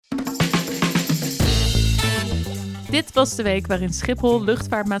Dit was de week waarin Schiphol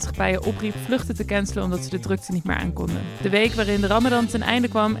luchtvaartmaatschappijen opriep vluchten te cancelen omdat ze de drukte niet meer aankonden. De week waarin de Ramadan ten einde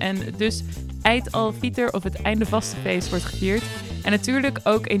kwam en dus Eid al-Fitr of het einde vastenfeest wordt gevierd. En natuurlijk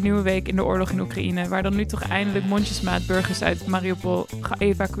ook een nieuwe week in de oorlog in Oekraïne, waar dan nu toch eindelijk mondjesmaat burgers uit Mariupol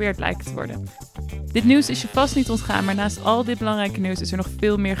geëvacueerd lijken te worden. Dit nieuws is je vast niet ontgaan, maar naast al dit belangrijke nieuws is er nog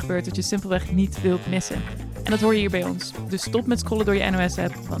veel meer gebeurd dat je simpelweg niet wilt missen. En dat hoor je hier bij ons. Dus stop met scrollen door je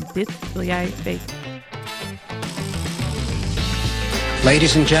NOS-app, want dit wil jij weten.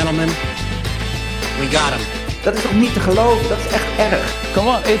 Ladies and gentlemen, we got him. Dat is toch niet te geloven? Dat is echt erg. Come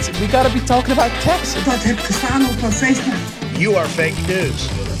on, we gotta be talking about Texas. Dat heb gestaan op Facebook. You are fake news.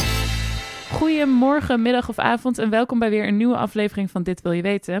 Goedemorgen, middag of avond en welkom bij weer een nieuwe aflevering van Dit Wil Je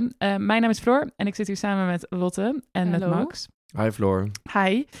Weten. Mijn naam is Floor en ik zit hier samen met Lotte en met Max. Hi Floor.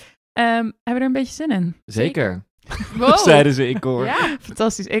 Hi. Hebben we er een beetje zin in? Zeker. Wow. Zeiden ze in koor. Ja,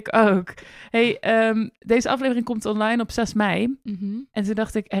 fantastisch. Ik ook. Hey, deze aflevering komt online op 6 mei. Mm-hmm. En toen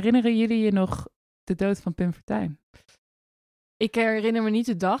dacht ik, herinneren jullie je nog de dood van Pim Fortuyn? Ik herinner me niet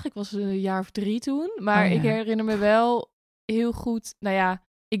de dag. Ik was een jaar of 3 toen. Maar Oh, ja. ik herinner me wel heel goed... Nou ja,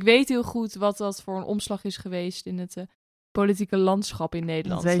 ik weet heel goed wat dat voor een omslag is geweest in het politieke landschap in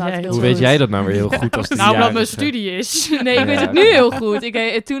Nederland. Dat weet jij. Hoe weet jij dat nou weer heel goed als Nou, omdat mijn jarige? studie is. Nee, ik weet het nu heel goed.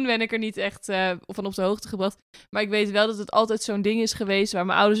 Toen ben ik er niet echt van op de hoogte gebracht. Maar ik weet wel dat het altijd zo'n ding is geweest waar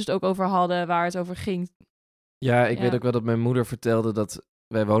mijn ouders het ook over hadden, waar het over ging. Ja, ik Ja. weet ook wel dat mijn moeder vertelde dat...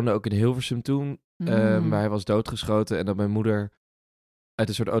 Wij woonden ook in Hilversum toen, maar hij was doodgeschoten. En dat mijn moeder uit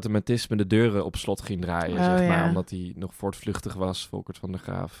een soort automatisme de deuren op slot ging draaien, Oh, zeg maar. ja. Omdat hij nog voortvluchtig was, Volkert van der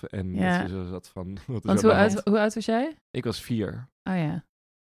Graaf. En Ja. dat ze zo zat van... Wat is Want er aan de hand? hoe oud was jij? Ik was 4. Oh ja.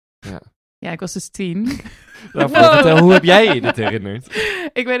 Ja. Ja, ik was dus 10. Nou, vertel, hoe heb jij je dit herinnerd?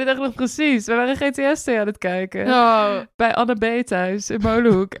 Ik weet het echt nog precies. We waren GTST aan het kijken. Oh. Bij Anne B. thuis in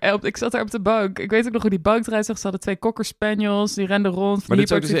Molenhoek. En ik zat daar op de bank. Ik weet ook nog hoe die bank eruit zag. Ze hadden 2 cocker spaniels. Die renden rond. Maar Van dit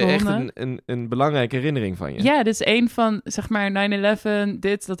is ook dus hyperactieve echt honden. een belangrijke herinnering van je. Ja, dit is een van, zeg maar,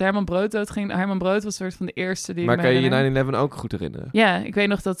 9/11. Dat Herman Brood doodging. Herman Brood was een soort van de eerste die Maar ik kan me je herinner. je 9/11 ook goed herinneren? Ja, ik weet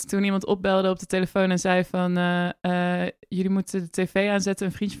nog dat toen iemand opbelde op de telefoon en zei van... jullie moeten de tv aanzetten,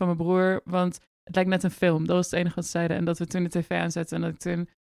 een vriendje van mijn broer, want het lijkt net een film. Dat was het enige wat ze zeiden. En dat we toen de tv aanzetten en dat ik toen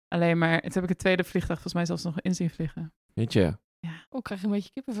alleen maar... Toen heb ik het tweede vliegtuig volgens mij zelfs nog in zien vliegen. Weet je? Oh, ik krijg er een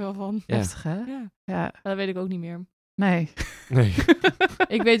beetje kippenvel van. Ja. Heftig, hè? Ja. Ja. Dat weet ik ook niet meer. Nee. Nee.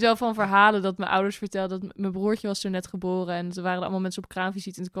 Ik weet wel van verhalen dat mijn ouders vertelden dat mijn broertje was toen net geboren en er waren allemaal mensen op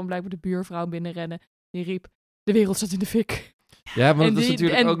kraamvisite en toen kwam blijkbaar de buurvrouw binnenrennen. Die riep, de wereld staat in de fik. Ja, maar En dat is die-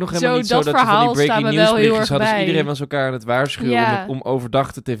 natuurlijk en ook nog helemaal zo, niet zo dat dat ze van verhaal die staat breaking me news wel heel berichtjes erg hadden. Dus bij. iedereen was elkaar aan het waarschuwen Ja. om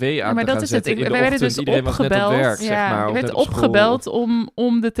overdag de tv aan Maar te dat gaan is het. zetten in de Wij werden ochtend. dus Iedereen was net op opgebeld. werk, Ja. zeg maar. Je of werd net op school. opgebeld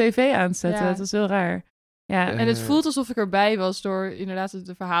om de tv aan te zetten. Ja. Dat is heel raar. Ja. En het voelt alsof ik erbij was door inderdaad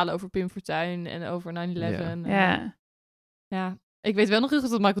de verhalen over Pim Fortuyn en over 9/11. Ja. Ik weet wel nog heel goed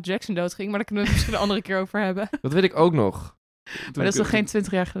dat Michael Jackson doodging, maar daar kunnen we het misschien een andere keer over hebben. Dat weet ik ook nog. Maar dat is nog geen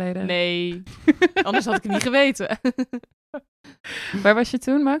 20 jaar geleden? Nee, anders had ik het niet geweten. Waar was je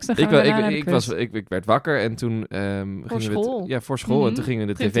toen, Max? Dan gaan we daarna naar de quiz. Ik werd wakker en toen gingen school. we... Ja, voor school. En toen gingen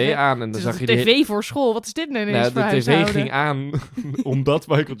we de Ging tv de- aan en dan Dus zag je de die... tv voor school, wat is dit nou ineens voor de tv huishouden? ging aan omdat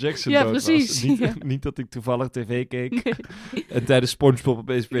Michael Jackson Ja, dood precies. was. Ja. Niet dat ik toevallig tv keek. Nee. En tijdens SpongeBob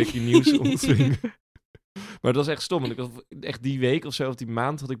opeens breaking news ontving. Maar het was echt stom. Want ik had echt die week of zo, of die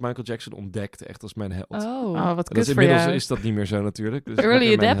maand, had ik Michael Jackson ontdekt. Echt als mijn held. Oh. Oh, wat En dat kut voor inmiddels jou. is dat niet meer zo natuurlijk. Dus Early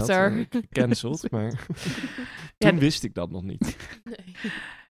lekker mijn held, adapter. Gecanceld, maar Ja, toen wist ik dat nog niet. Nee.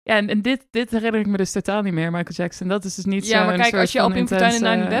 Ja, en dit herinner ik me dus totaal niet meer, Michael Jackson. Dat is dus niet zo Ja, maar een kijk, soort als je al van Pim Fortuyn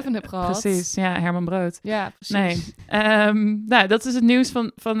intense- en 9/11 hebt gehad. Precies, ja, Herman Brood. Ja, precies. Nee, nou, dat is het nieuws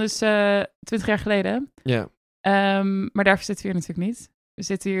van dus 20 jaar geleden. Ja. Maar daarvoor zitten we hier natuurlijk niet. We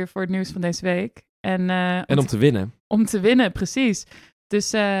zitten hier voor het nieuws van deze week. En om te winnen. Om te winnen, precies. Dus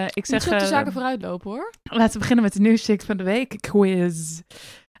ik zeg... Niet zo op de zaken vooruit lopen, hoor. Laten we beginnen met de nieuwscheck van de week. Quiz.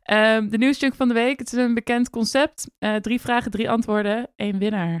 De nieuwscheck van de week. Het is een bekend concept. 3 vragen, 3 antwoorden. 1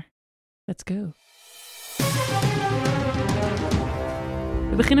 winnaar. Let's go.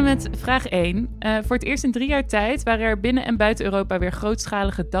 We beginnen met vraag 1. Voor het eerst in 3 jaar tijd waren er binnen en buiten Europa weer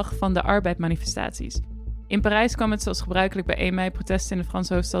grootschalige Dag van de Arbeid manifestaties. In Parijs kwam het zoals gebruikelijk bij 1 mei protesten in de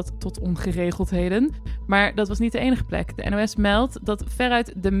Franse hoofdstad tot ongeregeldheden. Maar dat was niet de enige plek. De NOS meldt dat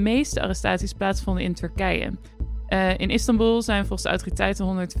veruit de meeste arrestaties plaatsvonden in Turkije. In Istanbul zijn volgens de autoriteiten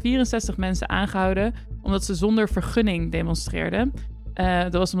 164 mensen aangehouden omdat ze zonder vergunning demonstreerden.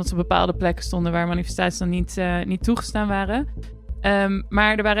 Dat was omdat ze op bepaalde plekken stonden waar manifestaties dan niet toegestaan waren.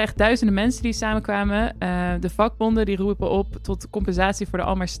 Maar er waren echt duizenden mensen die samenkwamen. De vakbonden die roepen op tot compensatie voor de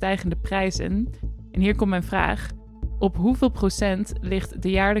almaar stijgende prijzen. En hier komt mijn vraag. op hoeveel procent ligt de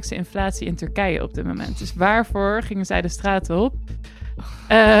jaarlijkse inflatie in Turkije op dit moment? Dus waarvoor gingen zij de straat op?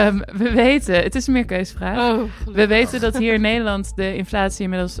 We weten, het is een meerkeusvraag. We weten dat hier in Nederland de inflatie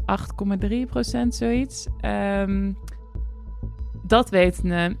inmiddels 8,3% zoiets. Dat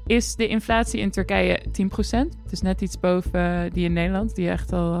weten is de inflatie in Turkije 10%. Dus net iets boven die in Nederland, die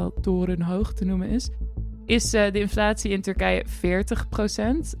echt al torenhoog te noemen is. Is de inflatie in Turkije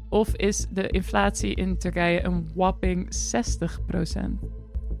 40%? Of is de inflatie in Turkije een whopping 60%?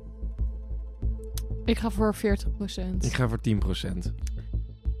 Ik ga voor 40%. Ik ga voor 10%.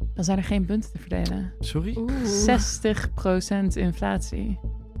 Dan zijn er geen punten te verdelen. Sorry? 60% inflatie.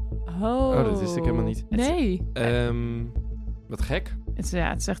 Oh, dat wist ik helemaal niet. Nee. Wat gek. Het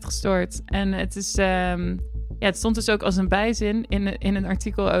is echt gestoord. En het is... het stond dus ook als een bijzin in een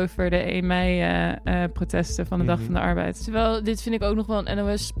artikel over de 1 mei-protesten van de Dag van de Arbeid. Terwijl, dit vind ik ook nog wel een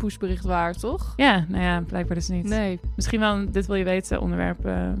NOS-pushbericht waard, toch? Ja, nou ja, blijkbaar dus niet. Nee. Misschien wel een dit wil je weten onderwerp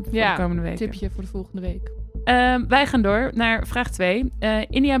voor de komende weken. Tipje voor de volgende week. Wij gaan door naar vraag 2.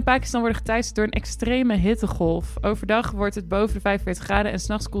 India en Pakistan worden geteisterd door een extreme hittegolf. Overdag wordt het boven de 45 graden en 's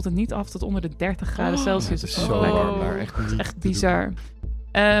nachts koelt het niet af tot onder de 30 graden Celsius. Het is zo warm daar. Echt bizar.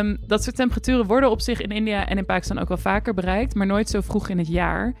 Dat soort temperaturen worden op zich in India en in Pakistan ook wel vaker bereikt, maar nooit zo vroeg in het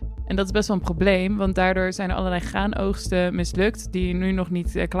jaar. En dat is best wel een probleem, want daardoor zijn er allerlei graanoogsten mislukt, die nu nog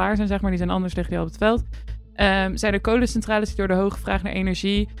niet klaar zijn, zeg maar. Die zijn anders, liggen die al op het veld. Zijn er kolencentrales die door de hoge vraag naar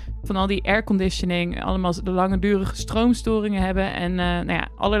energie, van al die airconditioning, allemaal de langdurige stroomstoringen hebben en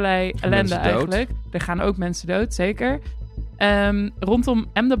allerlei ellende eigenlijk. Er gaan ook mensen dood, zeker. Rondom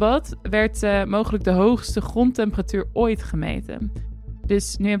Ahmedabad werd mogelijk de hoogste grondtemperatuur ooit gemeten.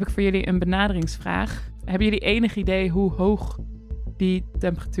 Dus nu heb ik voor jullie een benaderingsvraag. Hebben jullie enig idee hoe hoog die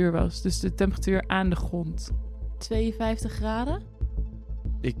temperatuur was? Dus de temperatuur aan de grond. 52 graden?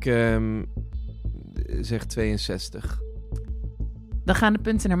 Ik zeg 62. Dan gaan de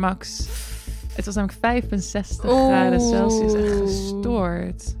punten naar Max. Het was namelijk 65 graden Celsius. Echt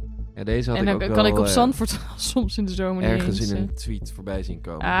gestoord. Ja, deze had en dan ik ook kan wel, ik op Zandvoort soms in de zomer ergens niet eens, in een tweet voorbij zien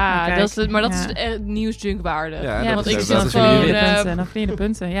komen. Kijk, dat is maar dat is nieuwsjunkwaarde. Ja, want is ik ook zie wel het dat gewoon... Dan verdien je de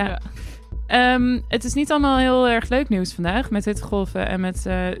punten, ja. Het is niet allemaal heel erg leuk nieuws vandaag met hittegolven en met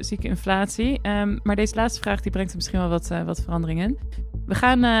zieke inflatie. Maar deze laatste vraag die brengt er misschien wel wat verandering in. We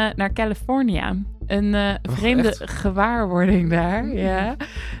gaan naar California. Een vreemde gewaarwording daar. Ja.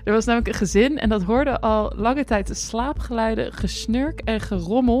 Er was namelijk een gezin en dat hoorde al lange tijd de slaapgeluiden, gesnurk en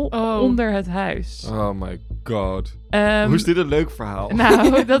gerommel onder het huis. Oh my god. Hoe is dit een leuk verhaal?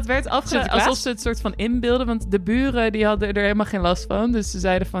 Nou, dat werd alsof ze het soort van inbeelden. Want de buren die hadden er helemaal geen last van. Dus ze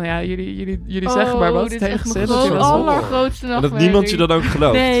zeiden van, ja, jullie zeggen maar wat. Dit is echt mijn allergrootste nachtmerrie. Dat niemand je dan ook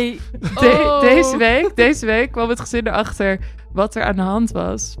gelooft. Nee. Deze week kwam het gezin erachter wat er aan de hand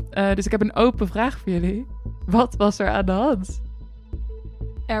was. Dus ik heb een open vraag voor jullie. Wat was er aan de hand?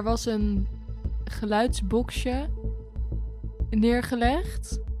 Er was een geluidsboxje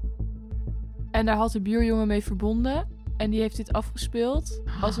neergelegd. En daar had de buurjongen mee verbonden. En die heeft dit afgespeeld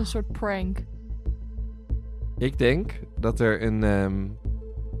als een soort prank. Ik denk dat er een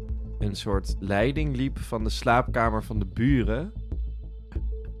soort leiding liep van de slaapkamer van de buren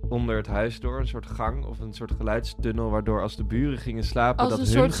onder het huis door. Een soort gang of een soort geluidstunnel, waardoor als de buren gingen slapen, als dat een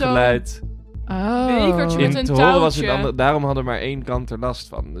hun soort geluid bekertje met een te horen was. touwtje. Daarom hadden maar één kant er last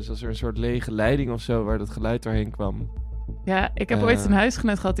van. Dus als er een soort lege leiding of zo waar dat geluid doorheen kwam. Ja, ik heb ooit een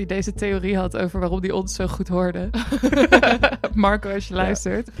huisgenoot gehad die deze theorie had over waarom die ons zo goed hoorde. Marco, als je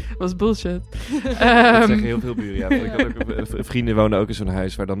luistert, was bullshit. Dat zeggen heel veel buren. Ja, ik had ook, vrienden wonen ook in zo'n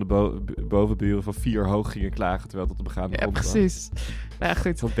huis waar dan de bovenburen van 4 hoog gingen klagen terwijl het op de begaande grond was. Precies. Nou,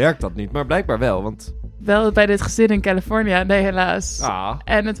 goed. Zo werkt dat niet, maar blijkbaar wel, want... Wel bij dit gezin in California, nee helaas.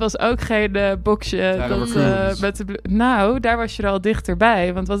 En het was ook geen boxje met de Nou, daar was je er al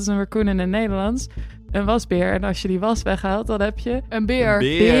dichterbij. Want wat is een raccoon in het Nederlands? Een wasbeer. En als je die was weghaalt, dan heb je... Een beer.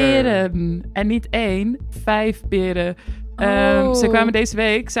 Beren. En niet 1, 5 beren. Ze kwamen deze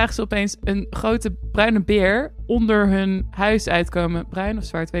week, zagen ze opeens een grote bruine beer onder hun huis uitkomen. Bruin of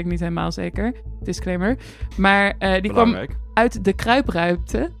zwart, weet ik niet helemaal zeker. Disclaimer. Maar die kwam uit de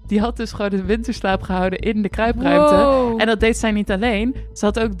kruipruimte. Die had dus gewoon de winterslaap gehouden in de kruipruimte. Wow. En dat deed zij niet alleen. Ze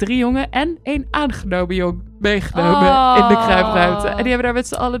had ook 3 jongen en 1 aangenomen jong meegenomen in de kruipruimte. En die hebben daar met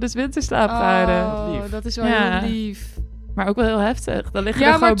z'n allen dus winterslaap gehouden. Dat is wel heel lief. Maar ook wel heel heftig. Dan liggen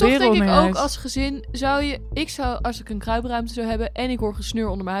er gewoon beren onder maar toch denk ik ook huis. als gezin als ik een kruipruimte zou hebben en ik hoor gesneur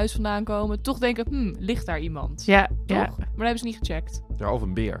onder mijn huis vandaan komen, toch denken, ligt daar iemand? Ja, toch? ja. Maar dat hebben ze niet gecheckt. Ja, of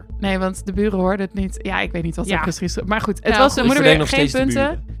een beer. Nee, want de buren hoorden het niet. Ja, ik weet niet wat er precies... Maar goed, het Ja, was de goed. moeder Ik weer verdenk nog geen steeds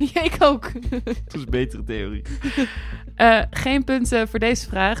de punten. Ja, ik ook. Dat is een betere theorie. Geen punten voor deze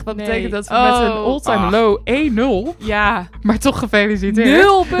vraag. Wat Nee. betekent dat we met een all-time low 1-0... Ja. Maar toch gefeliciteerd.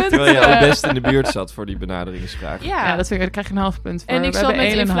 0 punten. Terwijl je al best in de buurt zat voor die benaderingsvraag. Ja, dat vind ik, daar krijg je een half punt voor. En ik We zat hebben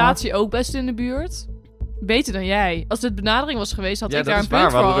met de 1,5. inflatie ook best in de buurt. Beter dan jij. Als dit benadering was geweest, had ik dat daar is een punt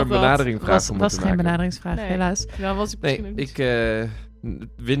waar. We voor hadden er een gehad. benaderingvraag Was voor geen moeten maken. benaderingsvraag, Nee. helaas. Ja, was ik misschien ook Nee, niet.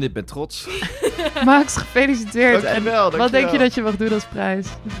 ik win dit met trots. Max, gefeliciteerd. Dankjewel, En wat denk je dat je mag doen als prijs?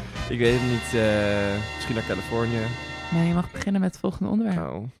 Ik weet het niet. Misschien naar Californië. Nee, je mag beginnen met het volgende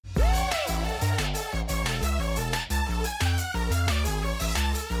onderwerp. Oh.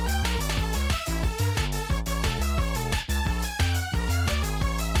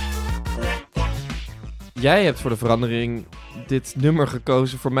 Jij hebt voor de verandering dit nummer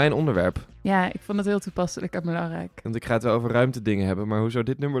gekozen voor mijn onderwerp. Ja, ik vond het heel toepasselijk en belangrijk. Want ik ga het wel over ruimtedingen hebben, maar hoezo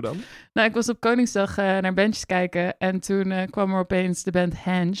dit nummer dan? Nou, ik was op Koningsdag naar bandjes kijken en toen kwam er opeens de band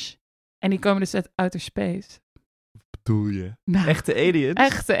Henge. En die komen dus uit outer space. Bedoel je? Nou, Echte aliens?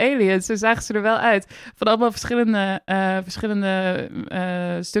 Echte aliens, zo zagen ze er wel uit. Van allemaal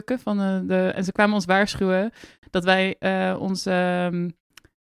verschillende stukken. En ze kwamen ons waarschuwen dat wij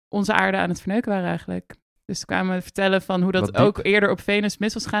onze aarde aan het verneuken waren eigenlijk. Dus ze kwamen vertellen van hoe dat ook eerder op Venus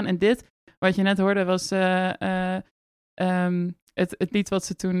mis was gaan. En dit, wat je net hoorde, was het lied wat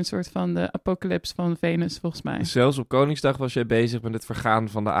ze toen een soort van de apocalypse van Venus, volgens mij. Zelfs op Koningsdag was jij bezig met het vergaan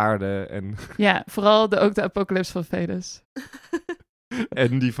van de aarde en... Ja, vooral ook de apocalypse van Venus.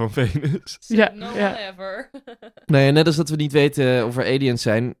 en die van Venus. Ja, No ja. one ever. Nee, net als dat we niet weten of er aliens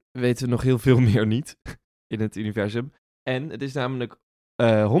zijn, weten we nog heel veel meer niet in het universum. En het is namelijk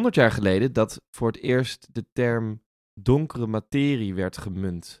 100 jaar geleden dat voor het eerst de term donkere materie werd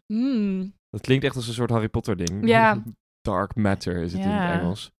gemunt. Dat klinkt echt als een soort Harry Potter ding. Ja. Dark matter is het in het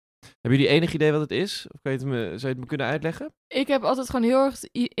Engels. Hebben jullie enig idee wat het is? Of zou je het me kunnen uitleggen? Ik heb altijd gewoon heel erg...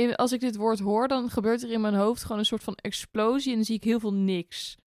 Als ik dit woord hoor, dan gebeurt er in mijn hoofd gewoon een soort van explosie en dan zie ik heel veel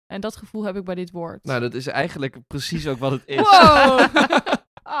niks. En dat gevoel heb ik bij dit woord. Nou, dat is eigenlijk precies ook wat het is. Wow!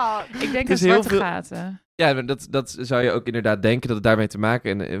 Ik denk aan is heel zwarte veel- gaten. Ja, maar dat zou je ook inderdaad denken dat het daarmee te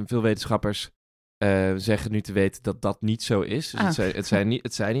maken. En veel wetenschappers zeggen nu te weten dat dat niet zo is. Dus het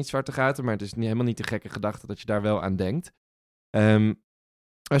zijn niet zwarte gaten, maar het is helemaal niet de gekke gedachte dat je daar wel aan denkt.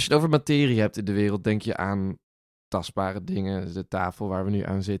 Als je het over materie hebt in de wereld, denk je aan tastbare dingen. De tafel waar we nu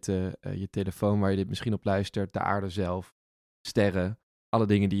aan zitten, je telefoon waar je dit misschien op luistert, de aarde zelf, sterren, alle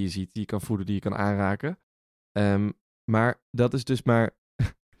dingen die je ziet, die je kan voelen, die je kan aanraken. Maar dat is dus maar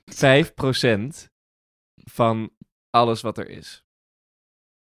 5% van alles wat er is.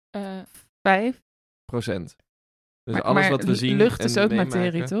 5? Procent. Dus Maar, alles maar wat we zien lucht en is ook meemaken,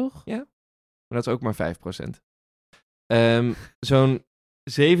 materie, toch? Ja, maar dat is ook maar 5%. Zo'n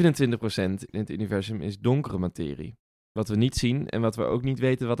 27% in het universum is donkere materie. Wat we niet zien en wat we ook niet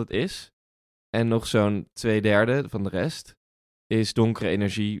weten wat het is. En nog zo'n 2/3 van de rest is donkere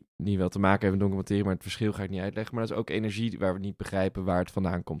energie, die wel te maken heeft met donkere materie, maar het verschil ga ik niet uitleggen. Maar dat is ook energie waar we niet begrijpen waar het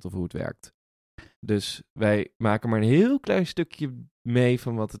vandaan komt of hoe het werkt. Dus wij maken maar een heel klein stukje mee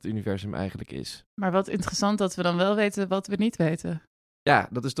van wat het universum eigenlijk is. Maar wat interessant dat we dan wel weten wat we niet weten. Ja,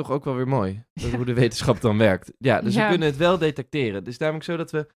 dat is toch ook wel weer mooi. Dat is hoe de wetenschap dan werkt. Ja, dus we kunnen het wel detecteren. Het is namelijk zo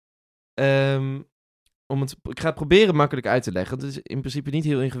dat we... ik ga het proberen makkelijk uit te leggen. Het is in principe niet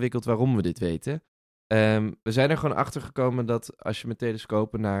heel ingewikkeld waarom we dit weten. We zijn er gewoon achter gekomen dat als je met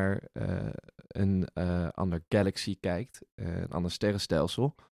telescopen naar een ander galaxy kijkt, een ander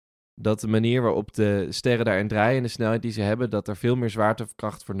sterrenstelsel, dat de manier waarop de sterren daarin draaien en de snelheid die ze hebben, dat er veel meer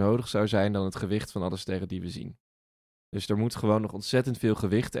zwaartekracht voor nodig zou zijn dan het gewicht van alle sterren die we zien. Dus er moet gewoon nog ontzettend veel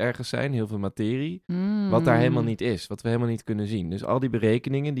gewicht ergens zijn, heel veel materie, wat daar helemaal niet is, wat we helemaal niet kunnen zien. Dus al die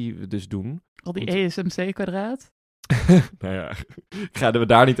berekeningen die we dus doen... Al die ESMC-kwadraat? Nou ja, ik ga er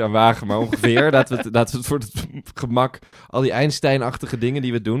daar niet aan wagen, maar ongeveer. laten we het voor het gemak, al die Einstein-achtige dingen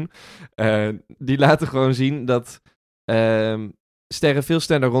die we doen, die laten gewoon zien dat sterren veel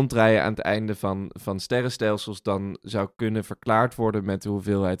sneller ronddraaien aan het einde van sterrenstelsels dan zou kunnen verklaard worden met de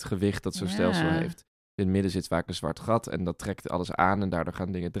hoeveelheid gewicht dat zo'n stelsel heeft. In het midden zit vaak een zwart gat en dat trekt alles aan en daardoor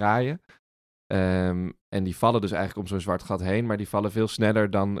gaan dingen draaien. En die vallen dus eigenlijk om zo'n zwart gat heen, maar die vallen veel sneller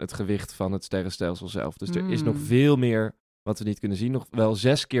dan het gewicht van het sterrenstelsel zelf. Dus er is nog veel meer wat we niet kunnen zien, nog wel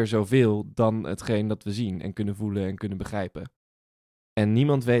 6 keer zoveel dan hetgeen dat we zien en kunnen voelen en kunnen begrijpen. En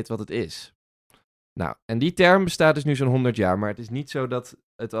niemand weet wat het is. Nou, en die term bestaat dus nu zo'n 100 jaar, maar het is niet zo dat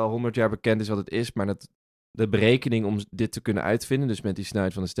het al 100 jaar bekend is wat het is, maar dat de berekening om dit te kunnen uitvinden, dus met die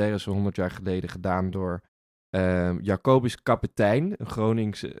snelheid van de sterren, is zo'n 100 jaar geleden gedaan door Jacobus Kapitein, een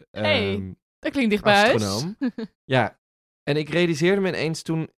Groningse dat klinkt dichtbij astronoom. Ja, En ik realiseerde me ineens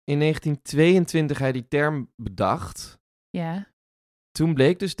toen in 1922 hij die term bedacht. Ja. Toen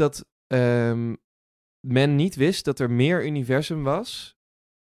bleek dus dat men niet wist dat er meer universum was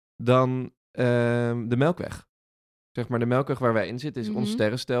dan de Melkweg. Zeg maar, de Melkweg waar wij in zitten is ons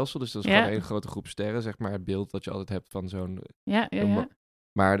sterrenstelsel. Dus dat is gewoon een grote groep sterren. Zeg maar het beeld dat je altijd hebt van zo'n... Ja.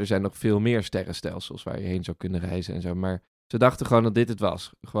 Maar er zijn nog veel meer sterrenstelsels waar je heen zou kunnen reizen en zo. Maar ze dachten gewoon dat dit het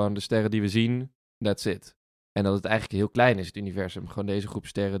was. Gewoon de sterren die we zien, that's it. En dat het eigenlijk heel klein is, het universum. Gewoon deze groep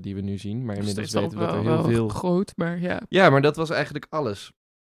sterren die we nu zien. Maar inmiddels weten we dat er heel veel... groot, maar ja. Ja, maar dat was eigenlijk alles.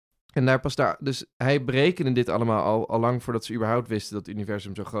 En dus hij berekende dit allemaal al lang voordat ze überhaupt wisten dat het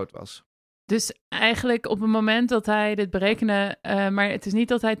universum zo groot was. Dus eigenlijk op het moment dat hij dit berekende... maar het is niet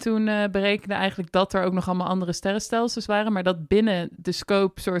dat hij toen berekende eigenlijk dat er ook nog allemaal andere sterrenstelsels waren, maar dat binnen de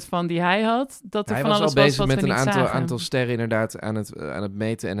scope soort van die hij had, dat er hij van was alles al was bezig wat met we een niet aantal sterren inderdaad aan het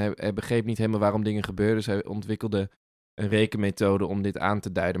meten. En hij begreep niet helemaal waarom dingen gebeurden. Dus hij ontwikkelde een rekenmethode om dit aan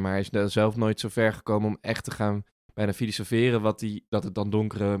te duiden. Maar hij is daar zelf nooit zo ver gekomen om echt te gaan bijna filosoferen dat het dan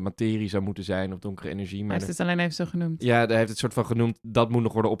donkere materie zou moeten zijn of donkere energie. Maar hij heeft het alleen even zo genoemd. Ja, hij heeft het soort van genoemd, dat moet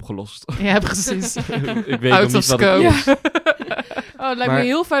nog worden opgelost. Ja, precies. Ik weet nog niet wat het is. Ja. Oh, het lijkt me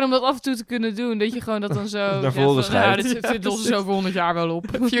heel fijn om dat af en toe te kunnen doen. Dat je gewoon dat dan zo... naar voren schuift. Dit lossen ze over 100 jaar wel op.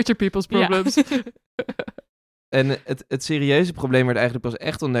 Future people's problems. Ja. En het serieuze probleem werd eigenlijk pas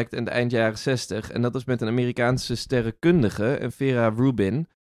echt ontdekt in de eind jaren 60. En dat was met een Amerikaanse sterrenkundige, Vera Rubin.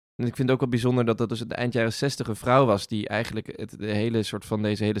 En ik vind het ook wel bijzonder dat dus in de eind jaren 60 een vrouw was die eigenlijk de hele soort van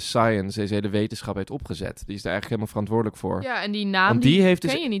deze hele science, deze hele wetenschap heeft opgezet. Die is daar eigenlijk helemaal verantwoordelijk voor. Ja, en die naam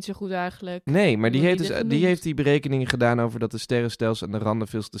ken je niet zo goed eigenlijk. Nee, maar die heeft die berekeningen gedaan over dat de sterrenstelsel aan de randen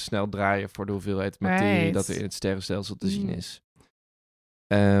veel te snel draaien voor de hoeveelheid materie dat er in het sterrenstelsel te zien is.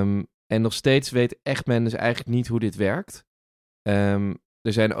 En nog steeds weet echt men dus eigenlijk niet hoe dit werkt.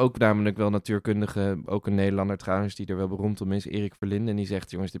 Er zijn ook namelijk wel natuurkundigen, ook een Nederlander trouwens, die er wel beroemd om is, Erik Verlinde. En die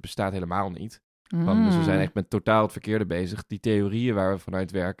zegt, jongens, dit bestaat helemaal niet. Dus we zijn echt met totaal het verkeerde bezig. Die theorieën waar we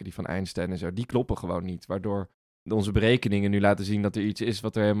vanuit werken, die van Einstein en zo, die kloppen gewoon niet. Waardoor onze berekeningen nu laten zien dat er iets is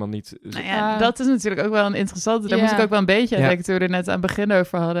wat er helemaal niet... Nou ja, dat is natuurlijk ook wel een interessante. Daar moest ik ook wel een beetje aan denken toen we er net aan het begin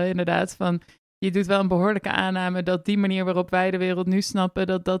over hadden. Inderdaad, van je doet wel een behoorlijke aanname dat die manier waarop wij de wereld nu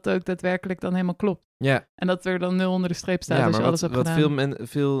snappen, dat ook daadwerkelijk dan helemaal klopt. Ja. En dat er dan 0 onder de streep staat als je alles hebt gedaan. Wat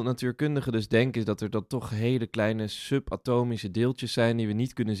veel natuurkundigen dus denken is dat er dan toch hele kleine subatomische deeltjes zijn die we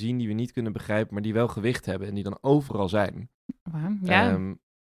niet kunnen zien, die we niet kunnen begrijpen, maar die wel gewicht hebben en die dan overal zijn. Wow, ja.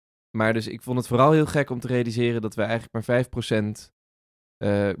 Maar dus ik vond het vooral heel gek om te realiseren dat we eigenlijk maar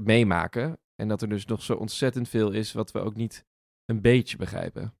 5% meemaken. En dat er dus nog zo ontzettend veel is wat we ook niet een beetje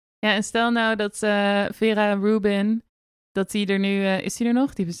begrijpen. Ja, en stel nou dat Vera Rubin, dat die er nu... is die er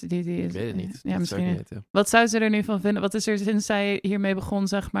nog? Die is, ik weet het niet. Ja, misschien. Wat zou ze er nu van vinden? Wat is er sinds zij hiermee begon,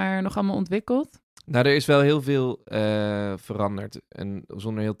 zeg maar, nog allemaal ontwikkeld? Nou, er is wel heel veel veranderd. En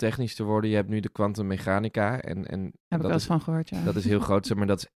zonder heel technisch te worden, je hebt nu de kwantummechanica. Heb ik wel eens van gehoord, ja. Dat is heel groot, maar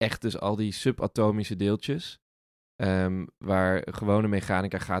dat is echt dus al die subatomische deeltjes. Waar gewone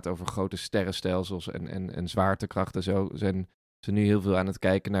mechanica gaat over grote sterrenstelsels en zwaartekracht en zo. Zijn ze nu heel veel aan het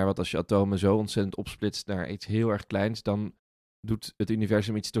kijken naar wat als je atomen zo ontzettend opsplitst naar iets heel erg kleins, dan doet het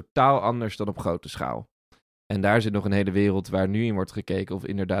universum iets totaal anders dan op grote schaal. En daar zit nog een hele wereld waar nu in wordt gekeken of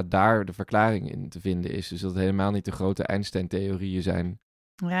inderdaad daar de verklaring in te vinden is. Dus dat het helemaal niet de grote Einstein-theorieën zijn,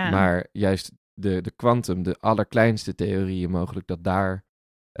 maar juist de kwantum, de allerkleinste theorieën mogelijk,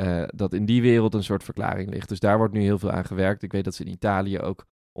 dat in die wereld een soort verklaring ligt. Dus daar wordt nu heel veel aan gewerkt. Ik weet dat ze in Italië ook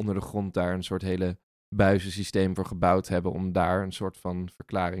onder de grond daar een soort hele buizensysteem voor gebouwd hebben om daar een soort van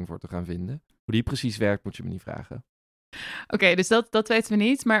verklaring voor te gaan vinden. Hoe die precies werkt, moet je me niet vragen. Oké, dus dat weten we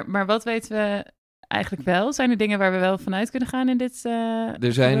niet. Maar wat weten we eigenlijk wel? Zijn er dingen waar we wel vanuit kunnen gaan in dit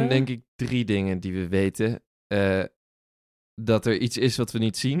Er zijn denk ik 3 dingen die we weten. Dat er iets is wat we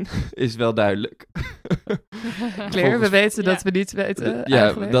niet zien, is wel duidelijk. Claire, we weten dat we niets weten.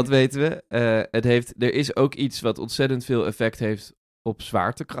 Ja, dat weten we. Er is ook iets wat ontzettend veel effect heeft op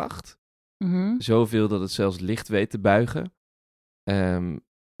zwaartekracht. Zoveel dat het zelfs licht weet te buigen.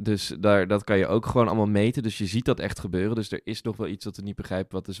 Dus dat kan je ook gewoon allemaal meten. Dus je ziet dat echt gebeuren. Dus er is nog wel iets dat we niet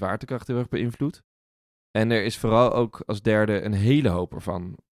begrijpen wat de zwaartekracht heel erg beïnvloedt. En er is vooral ook als derde een hele hoop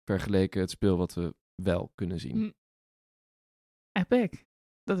ervan vergeleken het speel wat we wel kunnen zien. Epic.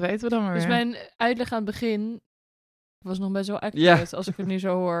 Dat weten we dan maar Dus weer. mijn uitleg aan het begin was nog best wel accurate, als ik het nu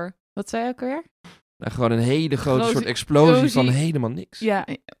zo hoor. Wat zei je ook weer? Nou, gewoon een hele grote soort explosie van helemaal niks. Ja.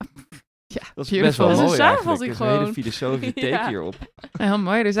 Ja, dat is best wel mooi een eigenlijk. gewoon. Een hele filosofische take hierop. Heel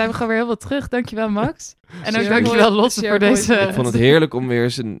mooi, daar zijn we gewoon weer heel wat terug. Dankjewel, Max. En ook dankjewel, Lotte, voor deze... Ik vond het heerlijk om weer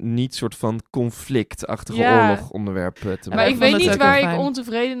eens een niet soort van conflictachtige oorlogonderwerp te maken. Maar ik weet niet waar ik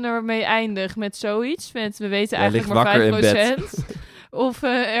ontevredener mee eindig met zoiets. Met we weten eigenlijk maar 5%. Of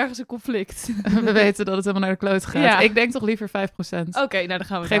ergens een conflict. We weten dat het helemaal naar de kloot gaat. Ja. Ik denk toch liever 5%. Oké, nou dan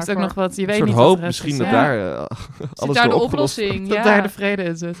gaan we Geeft ook nog wat. Je weet een niet soort hoop wat misschien dat daar alles daar de oplossing. Dat daar de vrede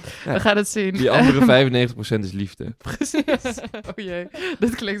in zit. Ja. We gaan het zien. Die andere 95% is liefde. Precies. Oh jee,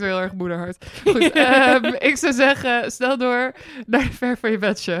 dat klinkt wel heel erg moederhard. Goed, ik zou zeggen, snel door naar de Ver van je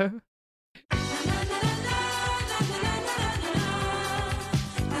bed show.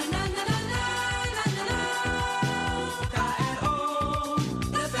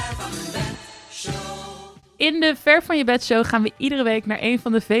 In de Ver van je bed show gaan we iedere week naar een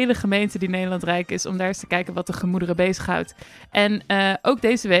van de vele gemeenten die Nederland rijk is, om daar eens te kijken wat de gemoederen bezighoudt. En ook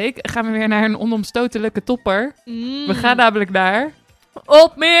deze week gaan we weer naar een onomstotelijke topper. We gaan namelijk naar...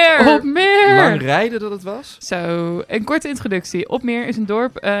 Opmeer! Opmeer! Lang rijden dat het was? Zo, een korte introductie. Opmeer is een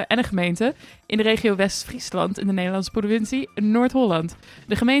dorp en een gemeente in de regio West-Friesland in de Nederlandse provincie Noord-Holland.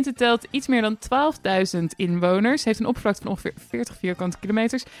 De gemeente telt iets meer dan 12.000 inwoners, heeft een oppervlakte van ongeveer 40 vierkante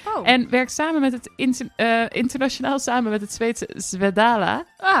kilometers en werkt samen met het internationaal samen met het Zweedse Svedala.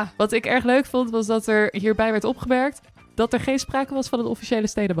 Wat ik erg leuk vond was dat er hierbij werd opgemerkt dat er geen sprake was van een officiële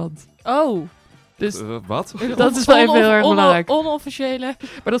stedenband. Oh. Dus, wat? Dat is wel even heel erg belangrijk. Onofficiële.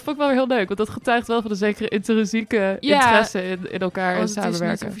 Maar dat vond ik wel weer heel leuk. Want dat getuigt wel van een zekere intrinsieke interesse in elkaar en samenwerken.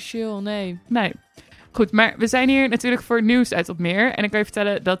 Het is niet officieel, nee. Nee. Goed, maar we zijn hier natuurlijk voor nieuws uit Opmeer. En ik kan je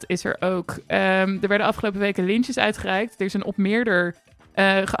vertellen, dat is er ook. Er werden afgelopen weken lintjes uitgereikt. Er is een Opmeerder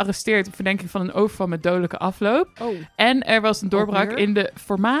gearresteerd op verdenking van een overval met dodelijke afloop. En er was een doorbraak in de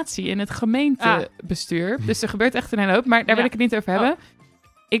formatie in het gemeentebestuur. Dus er gebeurt echt een hele hoop. Maar daar wil ik het niet over hebben.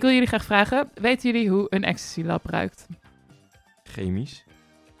 Ik wil jullie graag vragen, weten jullie hoe een ecstasy-lab ruikt? Chemisch?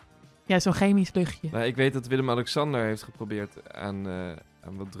 Ja, zo'n chemisch luchtje. Nou, ik weet dat Willem-Alexander heeft geprobeerd aan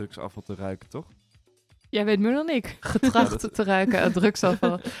wat drugsafval te ruiken, toch? Jij weet meer dan ik. Getracht te ruiken aan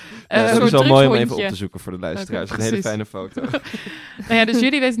drugsafval. Dat is wel mooi om even op te zoeken voor de luisteraars. Een hele fijne foto. Nou ja, dus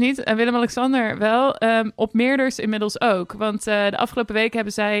jullie weten niet. En Willem-Alexander wel. Opmeerders inmiddels ook. Want de afgelopen weken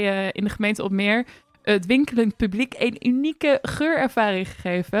hebben zij in de gemeente Opmeer het winkelend publiek een unieke geurervaring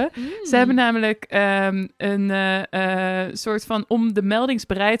gegeven. Ze hebben namelijk een soort van, om de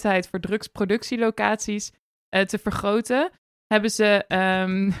meldingsbereidheid voor drugsproductielocaties te vergroten, hebben ze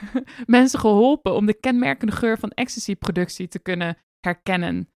mensen geholpen om de kenmerkende geur van ecstasy-productie te kunnen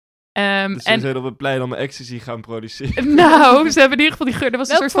herkennen. Dus ze zijn op het plein om ecstasy gaan produceren. Nou, ze hebben in ieder geval die geur. Er was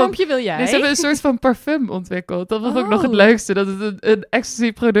Welk een soort vormpje wil jij? Nee, ze hebben een soort van parfum ontwikkeld. Dat was ook nog het leukste. Dat het een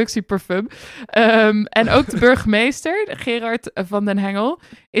ecstasy-productieparfum. En ook de burgemeester, Gerard van den Hengel,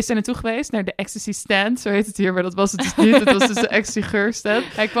 is er naartoe geweest naar de ecstasy stand. Zo heet het hier, maar dat was het dus niet. Het was dus de ecstasy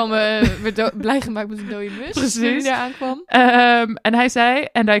geurstand. Hij kwam weer blij gemaakt met een dode mus. Precies. Toen hij daar aankwam. En hij zei,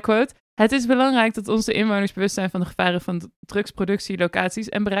 en I quote: "Het is belangrijk dat onze inwoners bewust zijn van de gevaren van drugsproductielocaties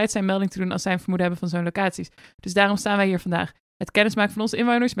en bereid zijn melding te doen als zij een vermoeden hebben van zo'n locaties. Dus daarom staan wij hier vandaag. Het kennismaken van onze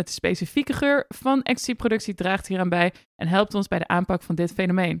inwoners met de specifieke geur van ecstasy-productie draagt hieraan bij en helpt ons bij de aanpak van dit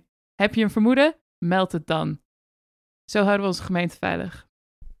fenomeen. Heb je een vermoeden? Meld het dan." Zo houden we onze gemeente veilig.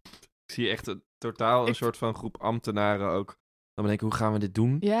 Ik zie echt een soort van groep ambtenaren ook. Dan denk ik, hoe gaan we dit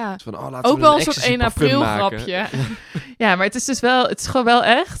doen? Ja. Dus van, laten ook we wel een een soort 1 april grapje. Ja, maar het is dus wel, het is gewoon wel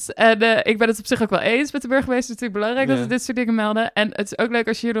echt. En ik ben het op zich ook wel eens met de burgemeester. Het is natuurlijk belangrijk dat we dit soort dingen melden. En het is ook leuk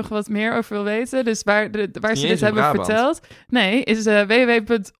als je hier nog wat meer over wil weten. Dus waar ze dit hebben verteld. Nee, is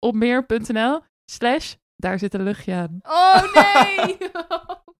www.opmeer.nl/ daar zit een luchtje aan. Oh nee!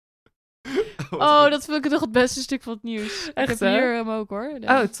 Oh, dat vind ik toch het beste stuk van het nieuws. Echt, ik heb hier hem ook hoor.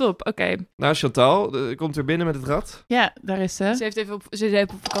 Oh, top. Oké. Nou, Chantal, komt er binnen met het rad. Ja, daar is ze. Ze is even op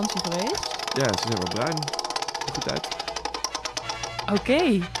vakantie geweest. Ja, ze is helemaal bruin. Goed uit.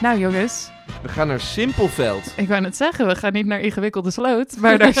 Oké. Nou jongens. We gaan naar Simpelveld. Ik wou net zeggen, we gaan niet naar Ingewikkelde Sloot,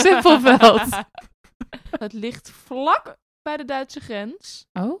 maar naar Simpelveld. Het ligt vlak bij de Duitse grens.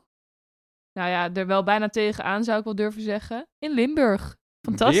 Oh? Nou ja, er wel bijna tegenaan zou ik wel durven zeggen. In Limburg.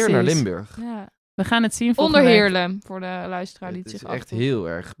 Fantastisch. Weer naar Limburg. Ja. We gaan het zien onder Heerlen, voor de luisteraar die het zich afvroeg. Het is echt heel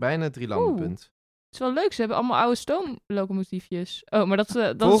erg. Bijna 3 landenpunt. Het is wel leuk. Ze hebben allemaal oude stoomlocomotiefjes. Oh, maar dat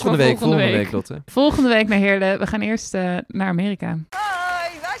is volgende week, Lotte. Volgende week naar Heerlen. We gaan eerst naar Amerika.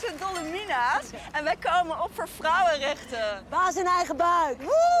 Hoi, wij zijn Dolomina's en wij komen op voor vrouwenrechten. Baas in eigen buik.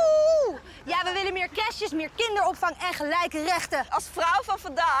 Woe! Ja, we willen meer cashjes, meer kinderopvang en gelijke rechten. Als vrouw van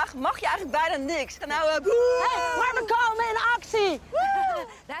vandaag mag je eigenlijk bijna niks. Ga nou, hey, maar we komen in actie!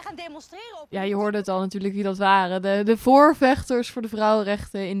 Wij gaan demonstreren op... Ja, je hoorde het al natuurlijk wie dat waren. De voorvechters voor de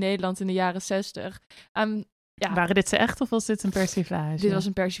vrouwenrechten in Nederland in de jaren 60. Waren dit ze echt of was dit een persiflage? Dit was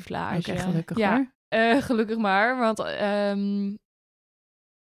een persiflage. Oké, gelukkig hoor. Gelukkig maar, want...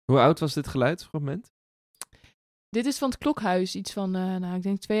 Hoe oud was dit geluidsfragment? Dit is van het Klokhuis, iets van, ik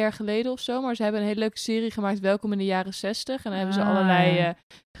denk 2 jaar geleden of zo. Maar ze hebben een hele leuke serie gemaakt, Welkom in de jaren 60. En dan hebben ze allerlei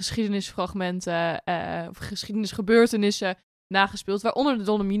geschiedenisfragmenten of geschiedenisgebeurtenissen nagespeeld. Waaronder de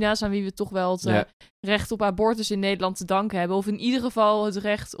Dolomina's, aan wie we toch wel het recht op abortus in Nederland te danken hebben. Of in ieder geval het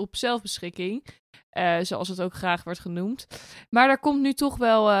recht op zelfbeschikking. Zoals het ook graag wordt genoemd. Maar daar komt nu toch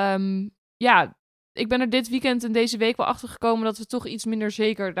wel... ik ben er dit weekend en deze week wel achter gekomen dat we toch iets minder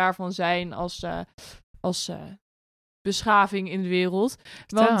zeker daarvan zijn als beschaving in de wereld.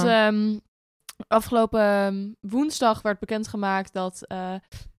 Want afgelopen woensdag werd bekendgemaakt dat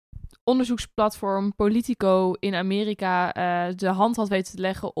onderzoeksplatform Politico in Amerika de hand had weten te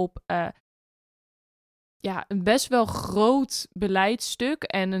leggen op een best wel groot beleidstuk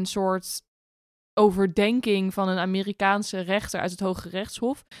en een soort overdenking van een Amerikaanse rechter uit het Hoge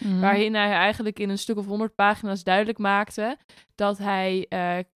Rechtshof, waarin hij eigenlijk in een stuk of 100 pagina's duidelijk maakte dat hij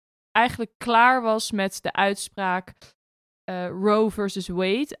eigenlijk klaar was met de uitspraak Roe versus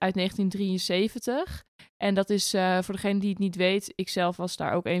Wade uit 1973. En dat is, voor degene die het niet weet, ikzelf was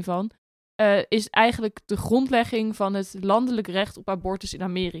daar ook een van, is eigenlijk de grondlegging van het landelijk recht op abortus in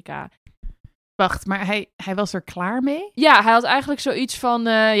Amerika. Wacht, maar hij was er klaar mee? Ja, hij had eigenlijk zoiets van,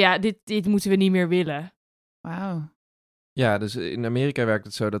 dit moeten we niet meer willen. Wauw. Ja, dus in Amerika werkt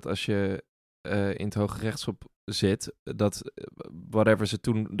het zo dat als je in het Hoge Rechtshof zit, dat whatever ze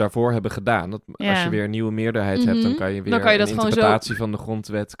toen daarvoor hebben gedaan, dat als je weer een nieuwe meerderheid hebt, dan kan je weer een interpretatie van de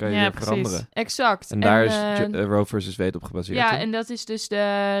grondwet weer veranderen. Exact. En daar is Roe versus Wade op gebaseerd. Ja, en dat is dus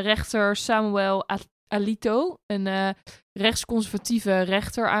de rechter Samuel Alito, een rechtsconservatieve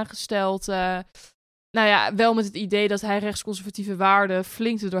rechter aangesteld. Wel met het idee dat hij rechtsconservatieve waarden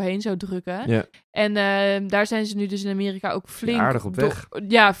flink er doorheen zou drukken. Ja. En daar zijn ze nu dus in Amerika ook flink... aardig op weg.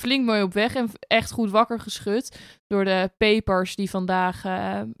 Flink mooi op weg en echt goed wakker geschud door de papers die vandaag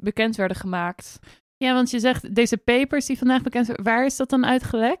bekend werden gemaakt. Ja, want je zegt deze papers die vandaag bekend werden, waar is dat dan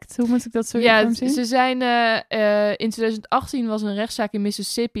uitgelekt? Hoe moet ik dat zo zien? Ze zijn... in 2018 was een rechtszaak in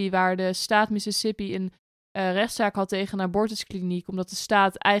Mississippi waar de staat Mississippi een rechtszaak had tegen een abortuskliniek, omdat de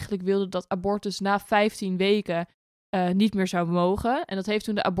staat eigenlijk wilde dat abortus na 15 weken niet meer zou mogen. En dat heeft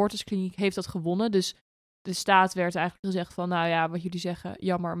toen de abortuskliniek heeft dat gewonnen. Dus de staat werd eigenlijk gezegd van, wat jullie zeggen,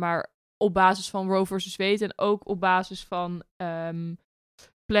 jammer, maar op basis van Roe versus Wade en ook op basis van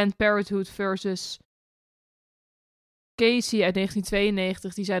Planned Parenthood versus Casey uit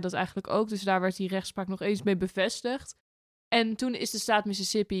 1992, die zei dat eigenlijk ook. Dus daar werd die rechtspraak nog eens mee bevestigd. En toen is de staat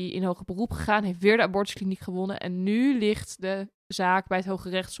Mississippi in hoger beroep gegaan, heeft weer de abortuskliniek gewonnen. En nu ligt de zaak bij het Hoge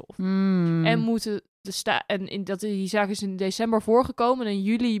Rechtshof. En moeten die zaak is in december voorgekomen. En in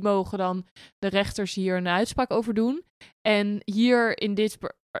juli mogen dan de rechters hier een uitspraak over doen. En hier in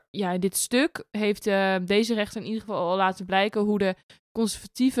dit stuk heeft deze rechter in ieder geval al laten blijken hoe de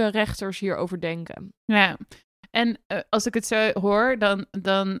conservatieve rechters hierover denken. Ja, en als ik het zo hoor,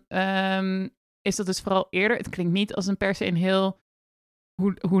 dan is dat dus vooral eerder. Het klinkt niet als een per se een heel,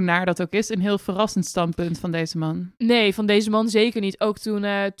 hoe naar dat ook is, een heel verrassend standpunt van deze man. Nee, van deze man zeker niet. Ook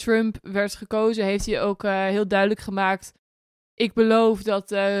toen Trump werd gekozen, heeft hij ook heel duidelijk gemaakt, ik beloof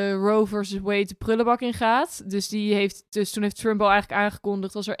dat Roe versus Wade de prullenbak in gaat. Dus toen heeft Trump al eigenlijk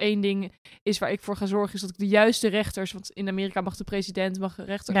aangekondigd, als er één ding is waar ik voor ga zorgen, is dat ik de juiste rechters, want in Amerika mag de president een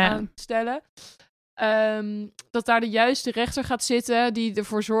rechter aanstellen, dat daar de juiste rechter gaat zitten die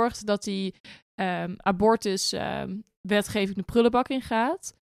ervoor zorgt dat die abortus wetgeving de prullenbak in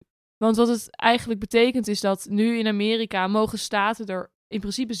gaat. Want wat het eigenlijk betekent is dat nu in Amerika mogen staten er in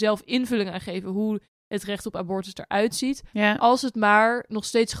principe zelf invulling aan geven hoe het recht op abortus eruit ziet. Ja. Als het maar nog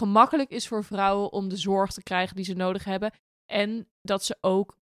steeds gemakkelijk is voor vrouwen om de zorg te krijgen die ze nodig hebben. En dat ze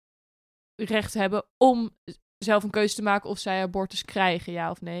ook recht hebben om zelf een keuze te maken of zij abortus krijgen,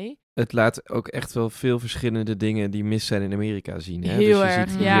 ja of nee. Het laat ook echt wel veel verschillende dingen die mis zijn in Amerika zien. Hè? Heel dus je erg,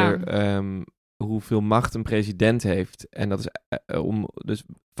 ziet hier hoeveel macht een president heeft. En dat is dus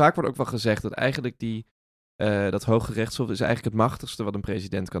vaak wordt ook wel gezegd dat eigenlijk dat Hoge Rechtshof is eigenlijk het machtigste wat een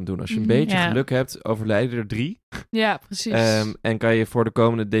president kan doen. Als je een beetje geluk hebt, overlijden er 3. Ja, precies. En kan je voor de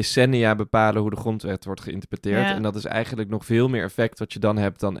komende decennia bepalen hoe de grondwet wordt geïnterpreteerd. Ja. En dat is eigenlijk nog veel meer effect wat je dan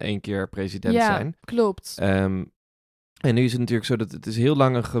hebt dan 1 keer president zijn. Ja, klopt. En nu is het natuurlijk zo dat het is heel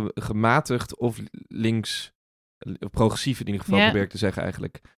lang gematigd of links, progressief in ieder geval probeer ik te zeggen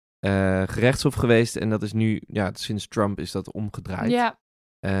eigenlijk. gerechtshof geweest. En dat is nu, sinds Trump is dat omgedraaid. Ja.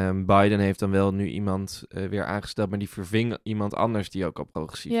 Biden heeft dan wel nu iemand weer aangesteld, maar die verving iemand anders die ook al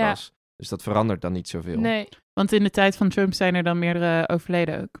progressief was. Dus dat verandert dan niet zoveel. Nee. Want in de tijd van Trump zijn er dan meerdere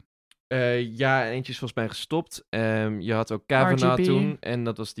overleden ook. En eentje is volgens mij gestopt. Je had ook Kavanaugh RGB. toen. En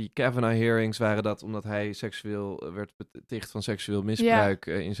dat was die Kavanaugh hearings waren dat omdat hij werd beticht van seksueel misbruik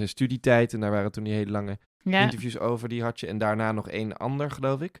in zijn studietijd. En daar waren toen die hele lange interviews over. Die had je. En daarna nog één ander,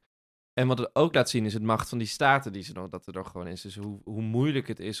 geloof ik. En wat het ook laat zien is het macht van die staten dat er gewoon is. Dus hoe moeilijk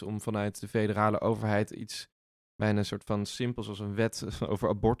het is om vanuit de federale overheid iets bijna een soort van simpels als een wet over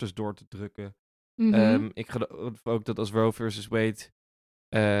abortus door te drukken. Mm-hmm. Ik geloof ook dat als Roe versus Wade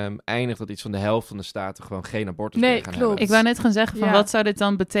eindigt dat iets van de helft van de staten gewoon geen abortus meer gaan hebben. Ik wou net gaan zeggen van wat zou dit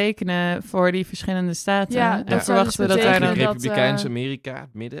dan betekenen voor die verschillende staten? Ja, en verwachten we dat daar dan... Republikeins Amerika,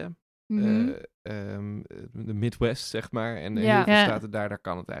 het midden, de Midwest, zeg maar. En heel veel staten daar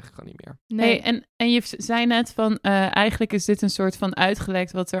kan het eigenlijk gewoon niet meer. Nee. Hey, en je zei net van eigenlijk is dit een soort van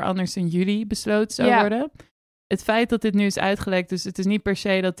uitgelekt wat er anders in juli besloten zou worden. Het feit dat dit nu is uitgelekt, dus het is niet per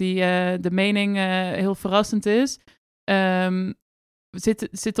se dat de mening heel verrassend is.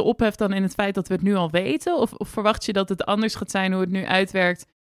 Zit de ophef dan in het feit dat we het nu al weten? Of verwacht je dat het anders gaat zijn hoe het nu uitwerkt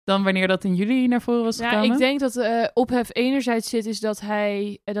dan wanneer dat in juli naar voren was gekomen? Ik denk dat de ophef enerzijds zit is dat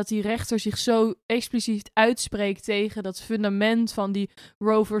die rechter zich zo expliciet uitspreekt tegen dat fundament van die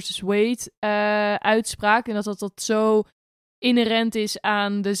Roe versus Wade uitspraak. En dat zo inherent is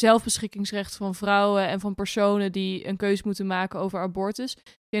aan de zelfbeschikkingsrecht van vrouwen en van personen die een keuze moeten maken over abortus.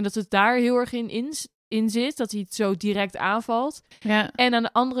 Ik denk dat het daar heel erg in zit, dat hij het zo direct aanvalt. Ja. En aan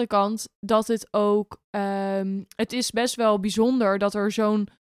de andere kant dat het ook... het is best wel bijzonder dat er zo'n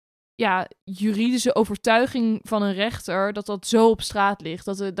juridische overtuiging van een rechter, dat zo op straat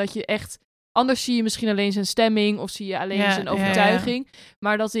ligt. Dat je echt... Anders zie je misschien alleen zijn stemming of zie je alleen zijn overtuiging. Ja.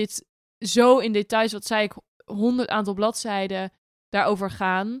 Maar dat dit zo in details, wat zei ik, 100 aantal bladzijden daarover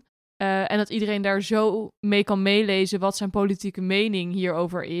gaan. En dat iedereen daar zo mee kan meelezen wat zijn politieke mening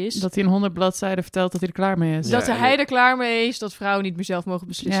hierover is. Dat hij in 100 bladzijden vertelt dat hij er klaar mee is. Dat hij er klaar mee is, dat vrouwen niet meer zelf mogen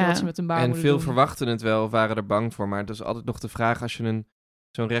beslissen wat ze met een baar moeten doen. En veel verwachten het wel, waren er bang voor. Maar het is altijd nog de vraag, als je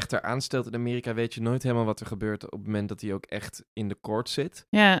zo'n rechter aanstelt in Amerika, weet je nooit helemaal wat er gebeurt op het moment dat hij ook echt in de court zit.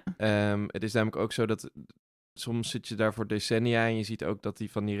 Ja. Het is namelijk ook zo dat soms zit je daar voor decennia en je ziet ook dat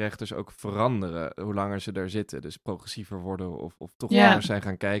die van die rechters ook veranderen hoe langer ze daar zitten. Dus progressiever worden of toch anders zijn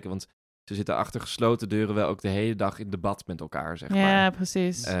gaan kijken. Want ze zitten achter gesloten deuren wel ook de hele dag in debat met elkaar, zeg maar. Ja,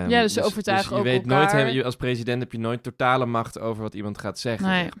 precies. Dus ze overtuigen dus ook je weet elkaar. nooit, als president heb je nooit totale macht over wat iemand gaat zeggen,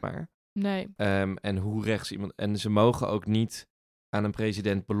 zeg maar. Nee. En hoe rechts iemand... En ze mogen ook niet aan een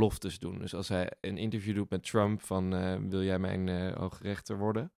president beloftes doen. Dus als hij een interview doet met Trump van wil jij mijn hoogrechter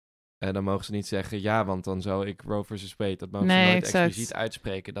worden? Dan mogen ze niet zeggen ja, want dan zou ik Roe versus Wade. Dat mogen ze nooit expliciet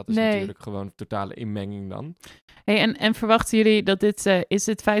uitspreken. Dat is natuurlijk gewoon totale inmenging dan. Hey, en verwachten jullie dat dit is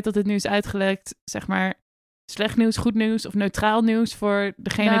het feit dat dit nu is uitgelekt, zeg maar, slecht nieuws, goed nieuws of neutraal nieuws voor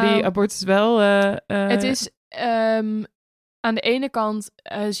degene die abortus wel... Het is... aan de ene kant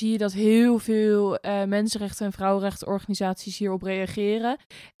zie je dat heel veel mensenrechten- en vrouwenrechtenorganisaties hierop reageren.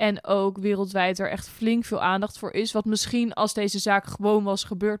 En ook wereldwijd er echt flink veel aandacht voor is. Wat misschien als deze zaak gewoon was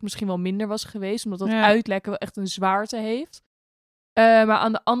gebeurd, misschien wel minder was geweest. Omdat dat uitlekken wel echt een zwaarte heeft. Maar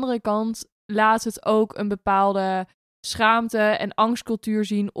aan de andere kant laat het ook een bepaalde schaamte en angstcultuur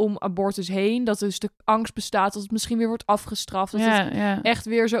zien om abortus heen. Dat dus de angst bestaat dat het misschien weer wordt afgestraft. Dat het echt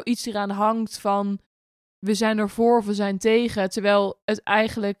weer zoiets eraan hangt van... we zijn ervoor of we zijn tegen. Terwijl het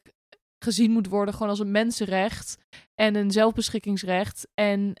eigenlijk gezien moet worden gewoon als een mensenrecht en een zelfbeschikkingsrecht.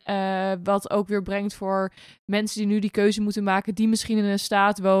 En wat ook weer brengt voor mensen die nu die keuze moeten maken, die misschien in een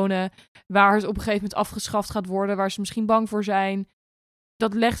staat wonen waar het op een gegeven moment afgeschaft gaat worden, waar ze misschien bang voor zijn.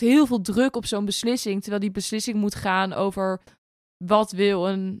 Dat legt heel veel druk op zo'n beslissing, terwijl die beslissing moet gaan over wat wil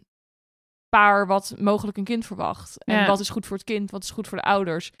een paar wat mogelijk een kind verwacht. En wat is goed voor het kind, wat is goed voor de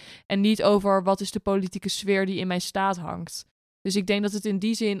ouders. En niet over wat is de politieke sfeer die in mijn staat hangt. Dus ik denk dat het in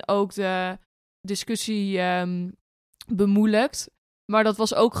die zin ook de discussie bemoeilijkt. Maar dat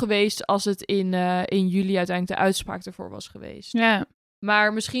was ook geweest als het in juli uiteindelijk de uitspraak ervoor was geweest. Ja.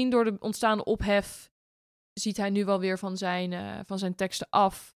 Maar misschien door de ontstaande ophef ziet hij nu wel weer van zijn teksten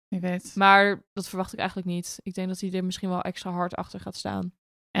af. Wie weet. Maar dat verwacht ik eigenlijk niet. Ik denk dat hij er misschien wel extra hard achter gaat staan.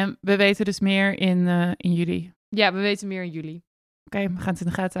 En we weten dus meer in juli. Ja, we weten meer in juli. Oké, we gaan het in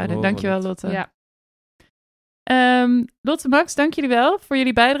de gaten houden. Dankjewel, Lotte. Ja. Lotte, Max, dank jullie wel voor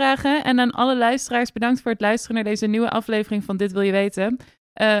jullie bijdrage. En aan alle luisteraars bedankt voor het luisteren naar deze nieuwe aflevering van Dit Wil Je Weten.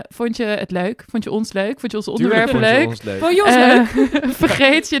 Vond je het leuk? Vond je ons leuk? Vond je onze onderwerpen leuk? Vond je ons leuk?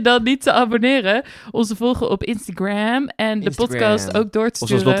 Vergeet je dan niet te abonneren. Ons te volgen op Instagram. En de podcast ook door te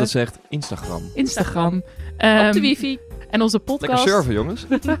sturen. Of zoals Lotte zegt, Instagram. Op de wifi. En onze Lekker podcast surfen, jongens.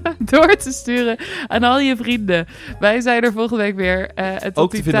 door te sturen aan al je vrienden. Wij zijn er volgende week weer.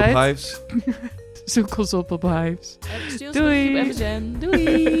 Ook te vinden op Hives. Zoek ons op Hives. Doei.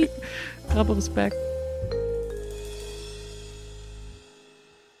 Doei. Grappig respect.